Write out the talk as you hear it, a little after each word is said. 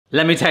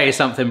Let me tell you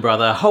something,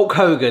 brother. Hulk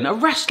Hogan, a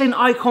wrestling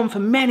icon for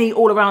many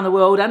all around the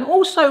world and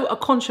also a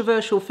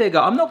controversial figure.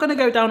 I'm not going to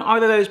go down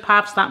either of those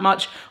paths that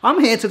much. I'm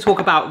here to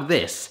talk about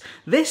this.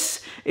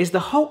 This is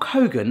the Hulk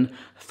Hogan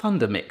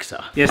Thunder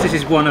Mixer. Yes, this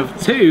is one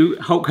of two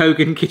Hulk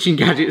Hogan kitchen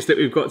gadgets that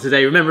we've got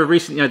today. Remember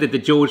recently I did the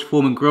George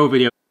Foreman grill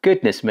video.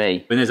 Goodness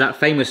me. And there's that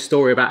famous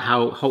story about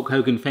how Hulk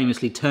Hogan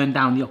famously turned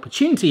down the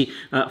opportunity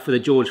for the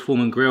George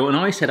Foreman grill. And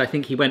I said I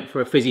think he went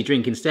for a fizzy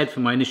drink instead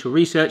from my initial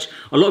research.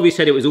 A lot of you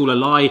said it was all a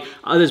lie.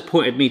 Others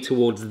pointed me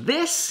towards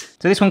this.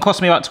 So this one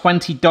cost me about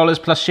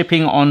 $20 plus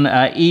shipping on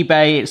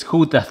eBay. It's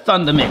called the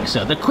Thunder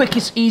Mixer. The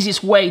quickest,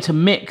 easiest way to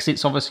mix.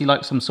 It's obviously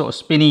like some sort of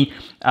spinny,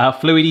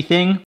 fluidy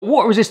thing.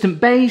 Water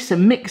resistant base, a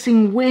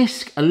mixing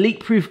whisk, a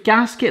leak proof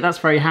gasket. That's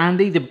very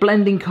handy. The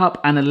blending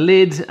cup and a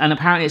lid. And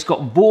apparently it's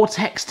got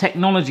vortex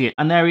technology.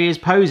 And there he is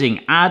posing,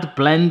 add,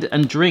 blend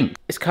and drink.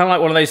 It's kind of like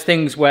one of those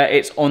things where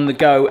it's on the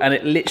go, and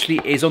it literally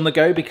is on the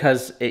go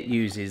because it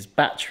uses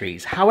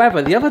batteries.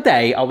 However, the other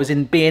day I was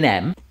in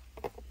B&M.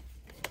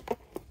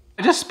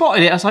 I just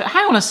spotted it, I was like,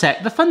 hang on a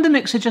sec, the Thunder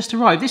Mixer just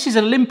arrived. This is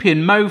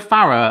Olympian Mo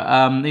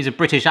Farah. He's a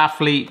British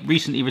athlete,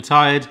 recently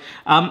retired.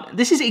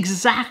 This is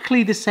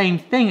exactly the same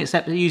thing,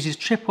 except it uses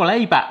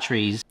AAA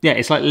batteries. Yeah,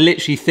 it's like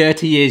literally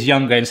 30 years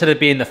younger. Instead of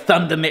being the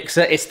Thunder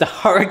Mixer, it's the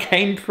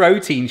Hurricane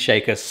Protein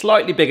Shaker.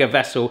 Slightly bigger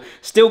vessel,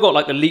 still got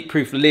like the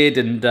leak-proof lid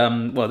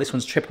and, well, this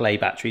one's AAA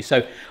battery,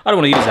 so I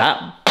don't want to use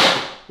that.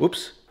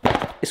 Whoops,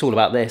 it's all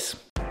about this.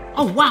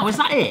 Oh wow, is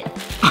that it?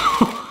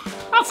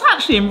 That's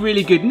actually in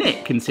really good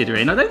nick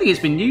considering. I don't think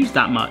it's been used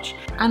that much.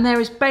 And there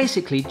is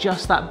basically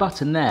just that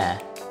button there.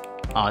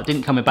 Oh, it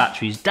didn't come with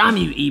batteries. Damn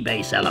you,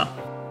 eBay seller.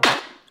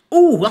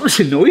 Oh, that was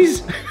a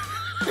noise.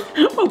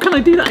 Oh, can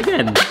I do that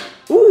again?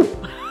 Ooh.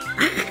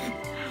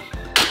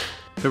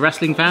 For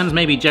wrestling fans,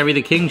 maybe Jerry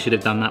the King should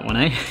have done that one,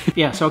 eh?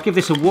 Yeah, so I'll give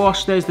this a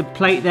wash. There's the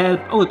plate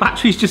there. Oh, the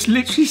battery's just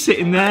literally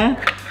sitting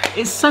there.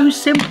 It's so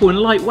simple and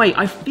lightweight.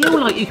 I feel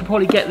like you could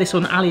probably get this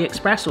on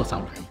AliExpress or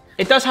something.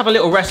 It does have a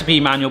little recipe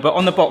manual, but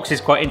on the box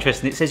is quite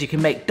interesting. It says you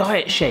can make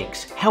diet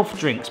shakes, health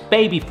drinks,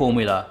 baby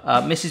formula.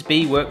 Mrs.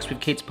 B works with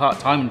kids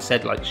part-time and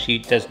said like she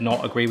does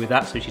not agree with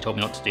that, so she told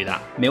me not to do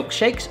that.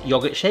 Milkshakes,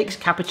 yogurt shakes,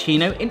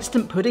 cappuccino,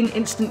 instant pudding,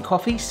 instant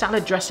coffee,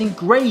 salad dressing,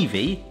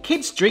 gravy,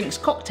 kids drinks,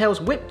 cocktails,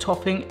 whipped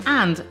topping,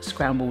 and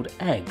scrambled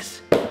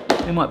eggs.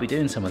 We might be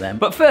doing some of them.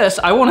 But first,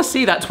 I want to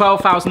see that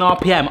 12,000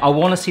 RPM. I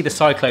want to see the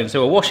cyclone, so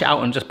we'll wash it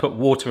out and just put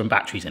water and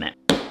batteries in it.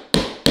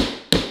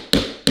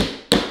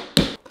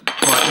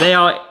 They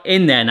are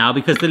in there now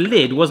because the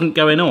lid wasn't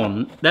going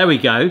on. There we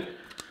go.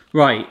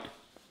 Right,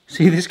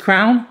 see this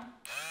crown?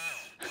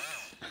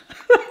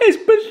 It's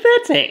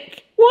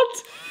pathetic.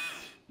 What?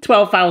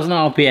 12,000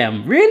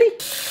 RPM, really?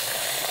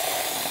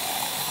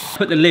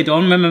 Put the lid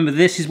on. Remember,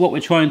 this is what we're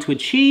trying to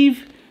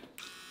achieve.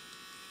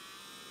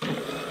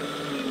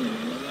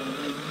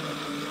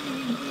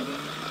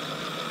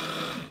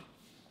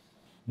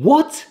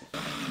 What?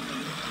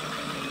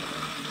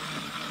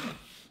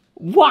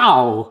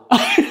 Wow,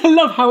 I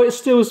love how it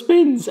still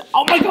spins.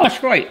 Oh my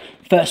gosh, right,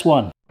 first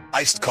one.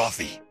 Iced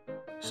coffee.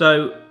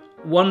 So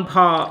 1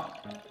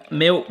 part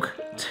milk,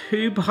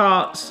 2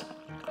 parts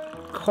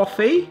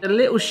coffee. A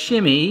little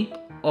shimmy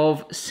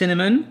of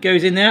cinnamon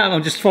goes in there, and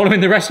I'm just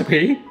following the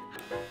recipe.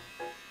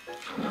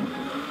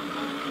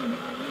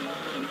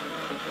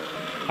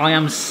 I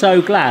am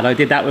so glad I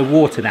did that with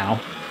water now,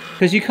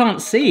 because you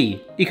can't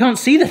see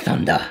the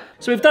thunder.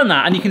 So we've done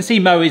that, and you can see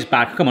Mo is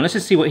back. Come on, let's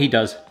just see what he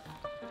does.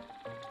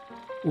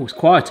 Oh, it's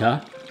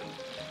quieter.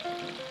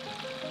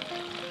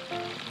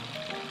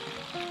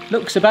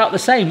 Looks about the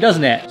same,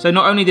 doesn't it? So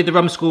not only did the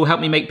rum school help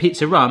me make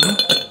pizza rum,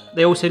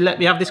 they also let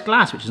me have this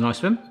glass, which is nice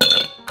of them.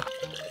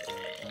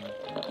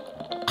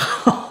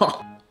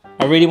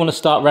 I really want to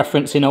start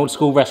referencing old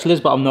school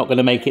wrestlers, but I'm not going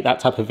to make it that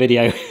type of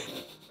video.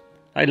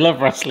 I love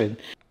wrestling.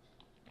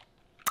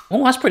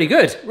 Oh, that's pretty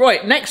good.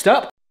 Right, next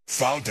up.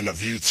 Fountain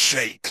of Youth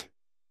Shake.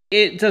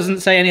 It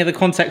doesn't say any other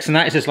context than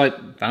that. It's just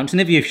like Fountain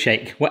of Youth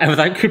shake, whatever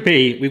that could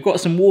be. We've got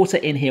some water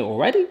in here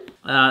already.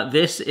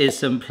 This is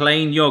some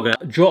plain yogurt.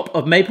 A drop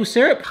of maple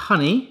syrup,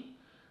 honey.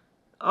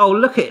 Oh,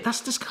 look at it,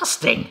 that's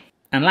disgusting.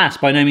 And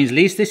last, by no means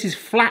least, this is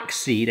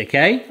flaxseed,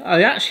 okay?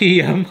 I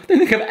actually, I don't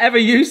think I've ever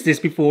used this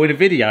before in a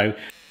video.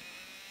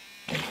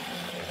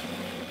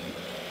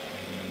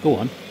 Go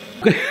on.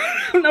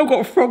 I've now got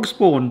a frog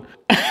spawn.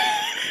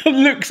 It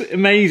looks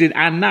amazing.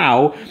 And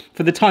now,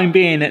 for the time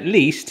being at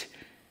least,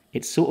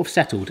 it's sort of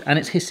settled and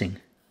it's hissing.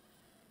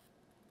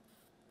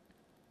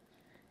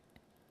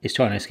 It's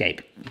trying to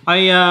escape.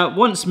 I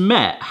once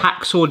met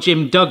Hacksaw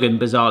Jim Duggan,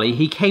 bizarrely.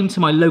 He came to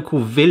my local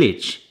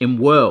village in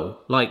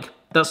Whirl. Like,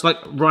 that's like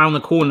round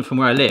the corner from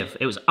where I live.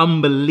 It was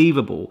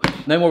unbelievable.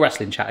 No more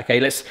wrestling chat, okay?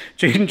 Let's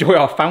enjoy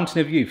our Fountain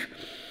of Youth.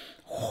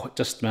 Oh, it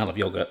does smell of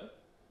yogurt.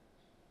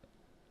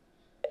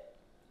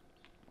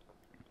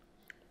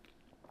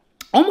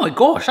 Oh my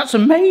gosh, that's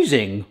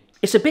amazing.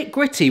 It's a bit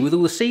gritty with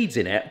all the seeds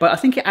in it, but I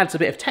think it adds a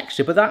bit of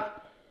texture, but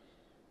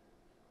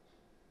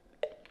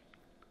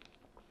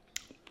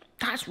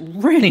that's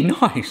really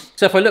nice.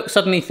 So if I look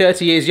suddenly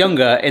 30 years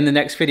younger in the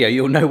next video,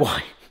 you'll know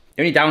why.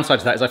 The only downside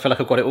to that is I feel like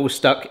I've got it all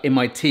stuck in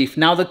my teeth.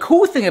 Now, the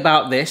cool thing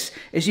about this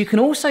is you can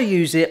also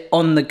use it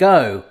on the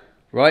go.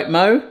 Right,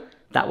 Mo?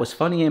 That was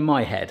funny in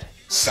my head.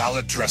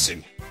 Salad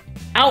dressing.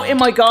 Out in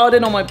my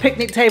garden on my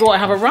picnic table, I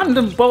have a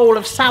random bowl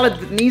of salad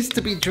that needs to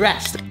be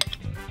dressed.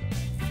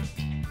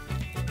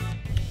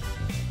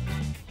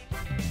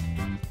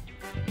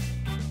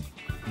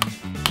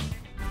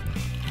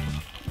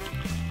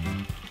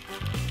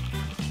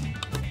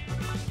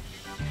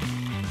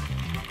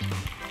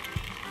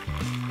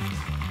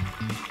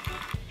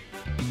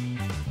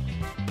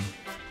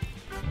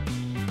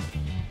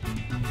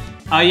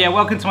 Oh yeah,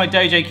 welcome to my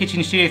dojo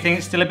kitchen studio thing.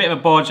 It's still a bit of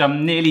a bodge.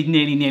 I'm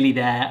nearly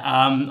there.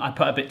 I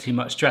put a bit too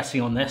much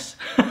dressing on this.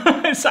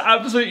 It's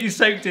absolutely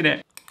soaked in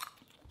it.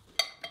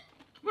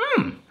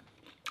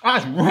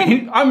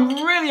 I'm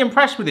really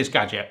impressed with this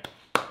gadget.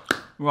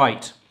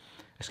 Right,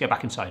 let's get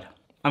back inside.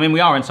 I mean,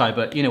 we are inside,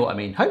 but you know what I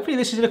mean. Hopefully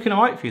this is looking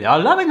all right for you there.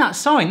 I'm loving that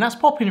sign. That's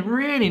popping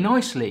really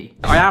nicely.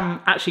 I am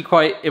actually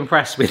quite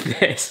impressed with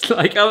this.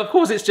 Like, of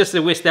course, it's just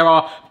a wish. There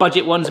are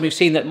budget ones, and we've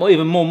seen that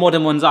even more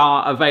modern ones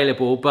are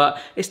available,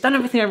 but it's done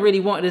everything I really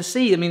wanted to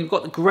see. I mean, we've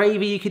got the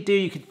gravy you could do.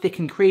 You could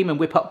thicken cream and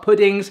whip up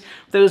puddings.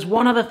 There was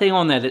one other thing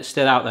on there that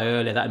stood out though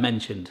earlier that I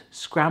mentioned.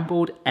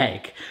 Scrambled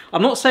egg.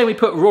 I'm not saying we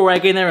put raw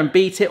egg in there and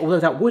beat it,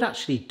 although that would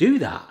actually do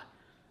that.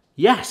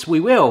 Yes, we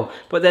will.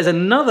 But there's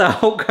another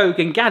Hulk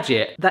Hogan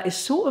gadget that is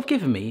sort of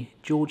giving me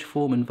George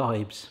Foreman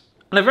vibes.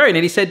 And I very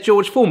nearly said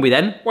George Formby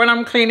then, when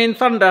I'm cleaning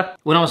thunder.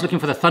 When I was looking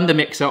for the thunder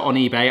mixer on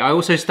eBay, I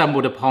also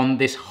stumbled upon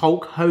this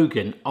Hulk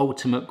Hogan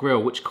Ultimate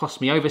Grill, which cost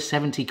me over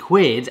 70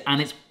 quid,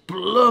 and it's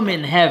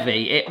blooming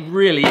heavy. It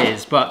really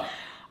is, but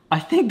I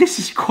think this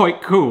is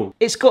quite cool.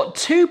 It's got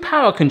 2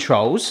 power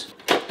controls,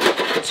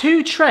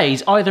 2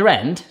 trays either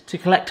end to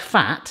collect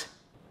fat.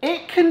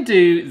 It can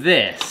do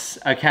this,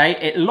 okay?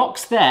 It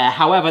locks there,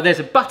 however, there's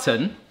a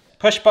button,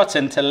 push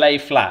button to lay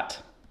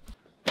flat.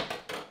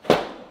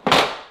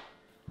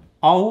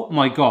 Oh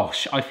my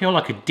gosh, I feel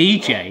like a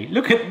DJ.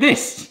 Look at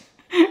this.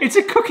 It's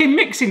a cooking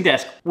mixing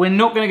desk. We're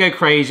not gonna go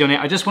crazy on it.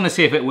 I just wanna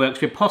see if it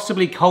works. We're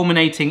possibly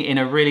culminating in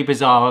a really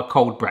bizarre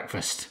cold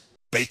breakfast.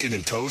 Bacon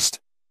and toast.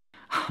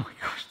 Oh my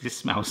gosh, this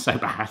smells so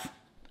bad.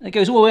 It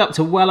goes all the way up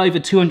to well over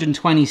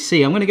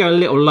 220°C. I'm gonna go a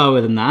little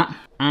lower than that.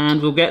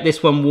 And we'll get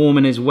this one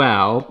warming as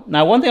well.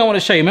 Now, one thing I want to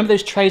show you, remember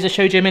those trays I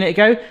showed you a minute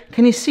ago?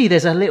 Can you see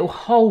there's a little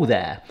hole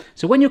there?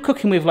 So when you're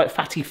cooking with like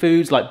fatty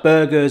foods like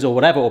burgers or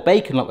whatever, or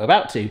bacon like we're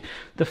about to,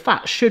 the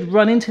fat should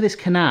run into this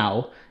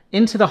canal,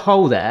 into the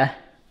hole there,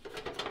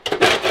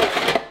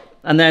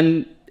 and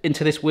then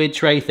into this weird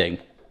tray thing,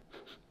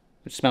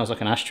 which smells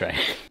like an ashtray.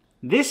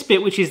 This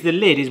bit, which is the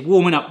lid, is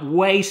warming up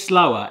way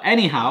slower.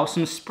 Anyhow,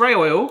 some spray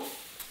oil.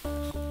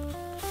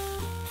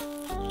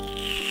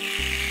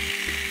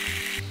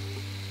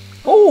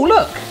 Oh,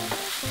 look!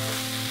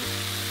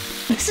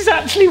 This is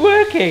actually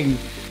working!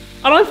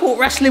 And I thought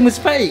wrestling was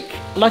fake.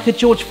 Like a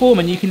George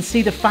Foreman, you can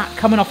see the fat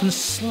coming off and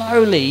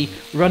slowly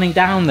running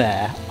down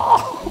there.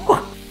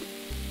 Oh,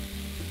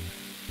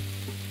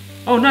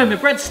 oh no, my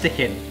bread's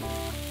sticking.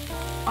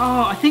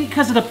 Oh, I think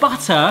because of the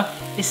butter,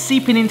 it's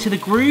seeping into the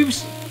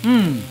grooves. I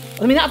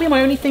mean, that'd be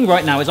my only thing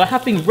right now, is I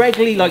have been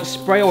regularly like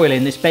spray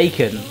oiling this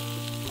bacon,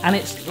 and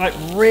it's like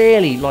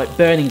really like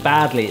burning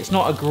badly. It's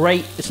not a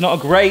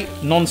great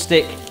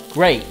non-stick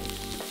grate.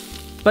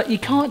 But you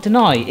can't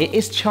deny it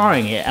is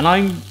charring it, and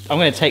I'm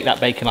gonna take that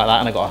bacon like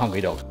that, and I got a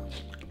hungry dog.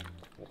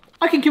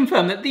 I can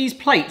confirm that these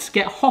plates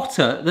get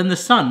hotter than the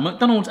sun.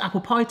 McDonald's apple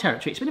pie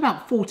territory. It's been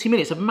about 40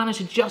 minutes. I've managed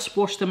to just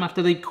wash them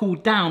after they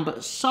cooled down,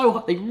 but so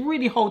hot, they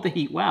really hold the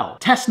heat well.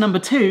 Test number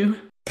 2.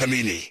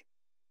 Panini.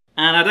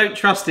 And I don't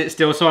trust it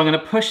still, so I'm gonna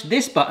push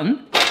this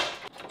button,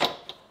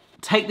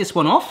 take this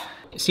one off.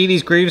 See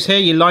these grooves here?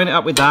 You line it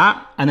up with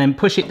that, and then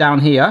push it down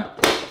here.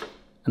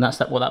 And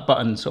that's what that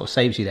button sort of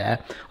saves you there.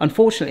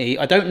 Unfortunately,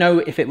 I don't know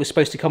if it was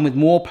supposed to come with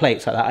more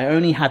plates like that. I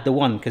only had the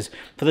one, because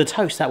for the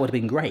toast, that would have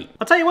been great.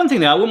 I'll tell you one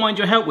thing though, I wouldn't mind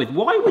your help with.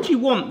 Why would you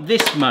want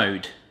this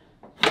mode,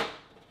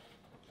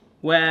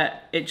 where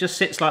it just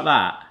sits like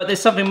that? But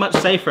there's something much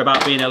safer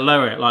about being able to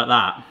lower it like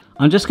that.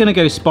 I'm just gonna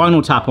go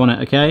Spinal Tap on it,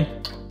 okay?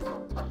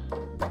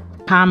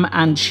 Ham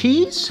and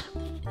cheese.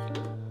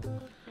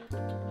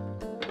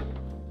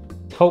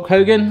 Hulk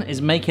Hogan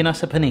is making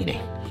us a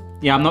panini.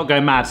 Yeah, I'm not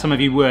going mad. Some of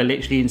you were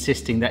literally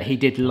insisting that he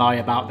did lie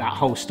about that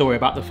whole story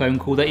about the phone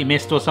call that he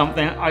missed or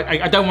something.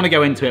 I don't want to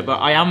go into it, but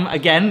I am,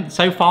 again,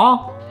 so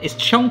far, it's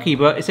chunky,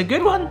 but it's a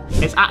good one.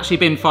 It's actually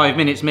been 5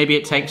 minutes. Maybe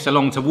it takes so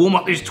long to warm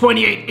up these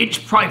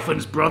 28-inch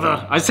pythons,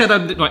 brother. I said,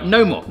 like,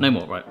 no more,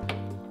 right.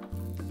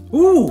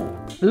 Ooh,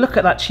 look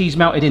at that cheese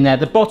melted in there.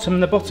 The bottom.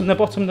 Let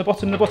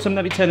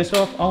me turn this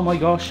off. Oh my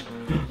gosh.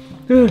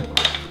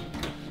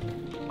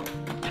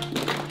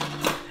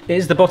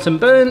 Is the bottom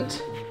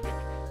burnt?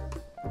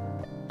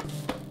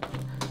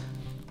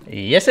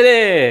 Yes, it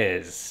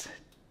is.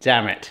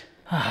 Damn it.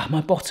 Ah,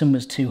 my bottom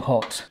was too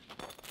hot.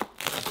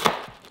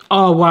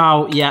 Oh,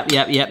 wow.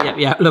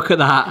 Yep. Look at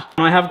that.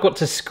 I have got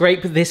to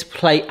scrape this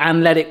plate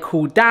and let it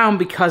cool down,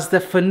 because the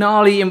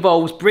finale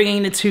involves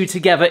bringing the two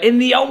together in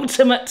the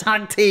ultimate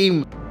tag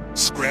team.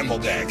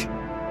 Scrambled egg.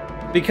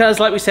 Because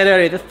like we said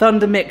earlier, the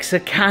Thunder Mixer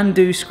can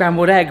do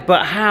scrambled egg,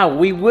 but how?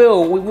 We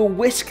will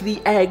whisk the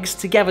eggs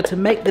together to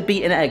make the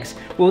beaten eggs.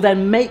 We'll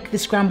then make the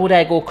scrambled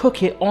egg or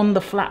cook it on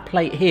the flat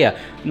plate here,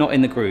 not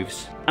in the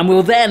grooves. And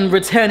we'll then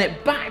return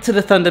it back to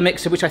the Thunder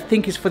Mixer, which I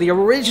think is for the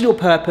original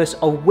purpose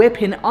of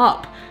whipping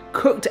up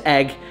cooked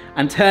egg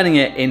and turning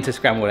it into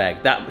scrambled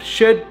egg.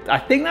 I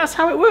think that's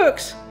how it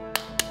works.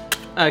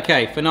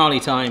 Okay, finale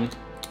time.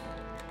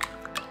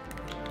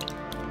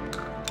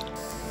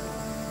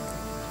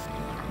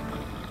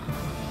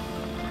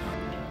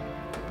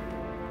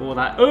 Pour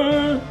that.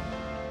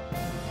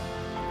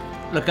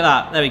 Look at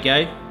that, there we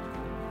go.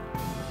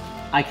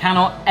 I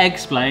cannot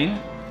explain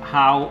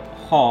how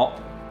hot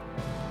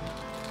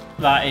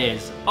that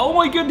is. Oh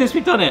my goodness,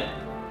 we've done it.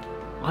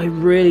 I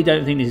really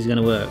don't think this is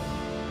gonna work.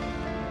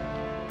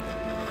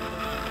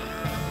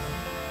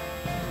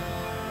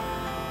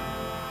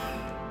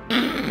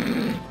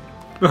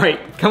 Right,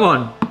 come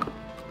on.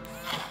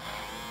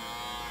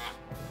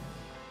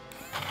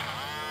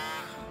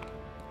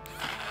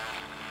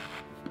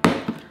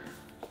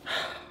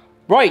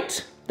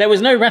 Right, there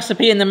was no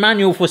recipe in the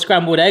manual for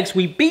scrambled eggs.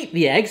 We beat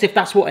the eggs, if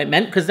that's what it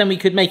meant, because then we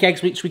could make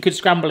eggs which we could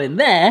scramble in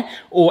there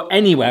or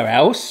anywhere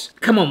else.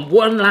 Come on,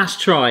 one last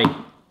try.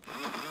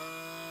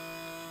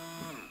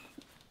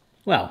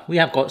 Well, we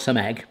have got some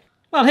egg.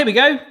 Well, here we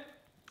go.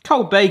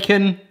 Cold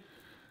bacon,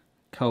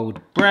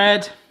 cold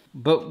bread,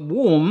 but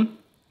warm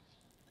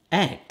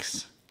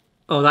eggs.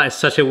 Oh, that is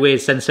such a weird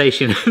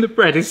sensation. The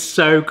bread is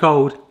so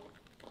cold.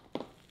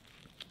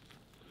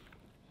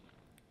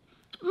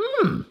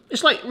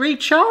 It's like really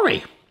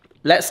charry.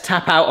 Let's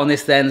tap out on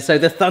this then. So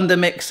the Thunder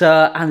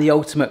Mixer and the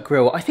Ultimate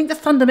Grill. I think the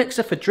Thunder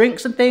Mixer for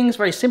drinks and things,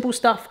 very simple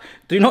stuff,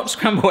 do not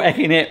scramble egg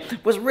in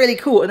it, was really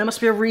cool, and there must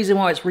be a reason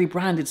why it's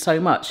rebranded so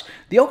much.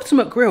 The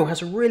Ultimate Grill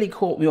has really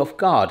caught me off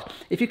guard.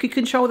 If you could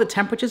control the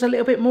temperatures a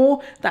little bit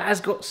more, that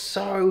has got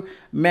so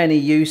many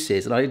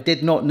uses, and I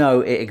did not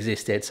know it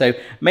existed. So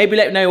maybe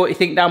let me know what you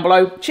think down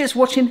below. Cheers for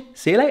watching.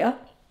 See you later.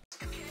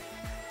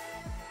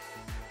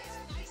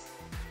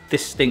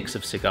 This stinks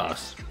of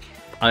cigars.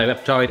 I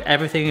have tried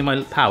everything in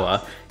my power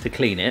to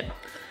clean it.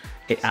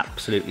 It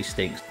absolutely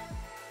stinks.